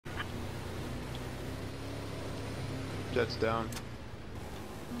Jet's down.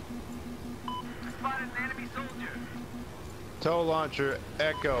 Spotted an enemy soldier. Tow launcher,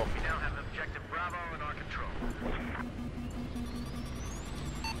 Echo. We now have objective Bravo in our control.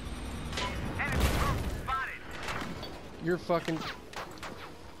 Enemy boat spotted. You're fucking...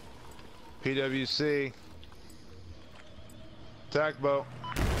 PWC. Attack boat.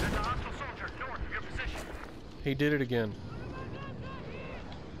 There's a hostile soldier north of your position. He did it again.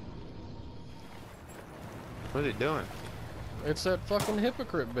 What is he doing? It's that fucking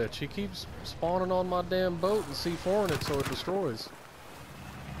hypocrite bitch. He keeps spawning on my damn boat and C4ing it so it destroys.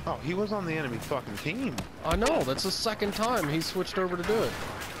 Oh, he was on the enemy fucking team. I know, that's the second time he switched over to do it.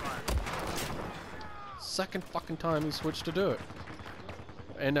 Second fucking time he switched to do it.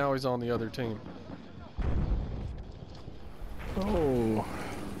 And now he's on the other team. Oh.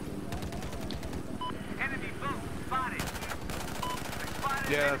 Enemy boat spotted. Spotted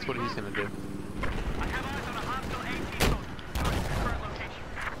Yeah, an that's what enemy he's boat. gonna do. I have eyes on a hostile AT boat. Current location.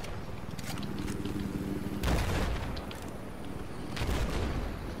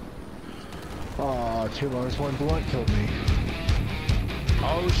 Aw, 2 bars, 1 blunt killed me.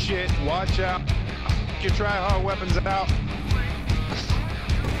 Oh shit, watch out. Get your try-hard weapons out.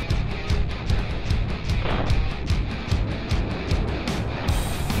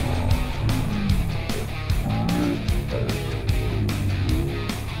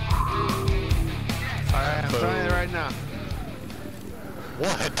 Alright, I'm trying it right now.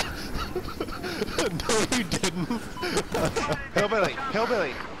 What? No, you didn't. Hillbilly,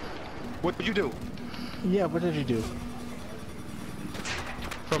 Hillbilly. What did you do? Yeah, what did you do?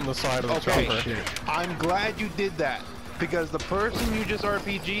 From the side of the Okay, chopper. I'm glad you did that. Because the person you just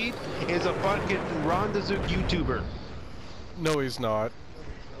RPG'd is a fucking Rondazook YouTuber. No, he's not.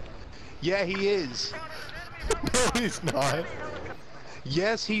 Yeah, he is. No, he's not.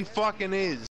 Yes, he fucking is.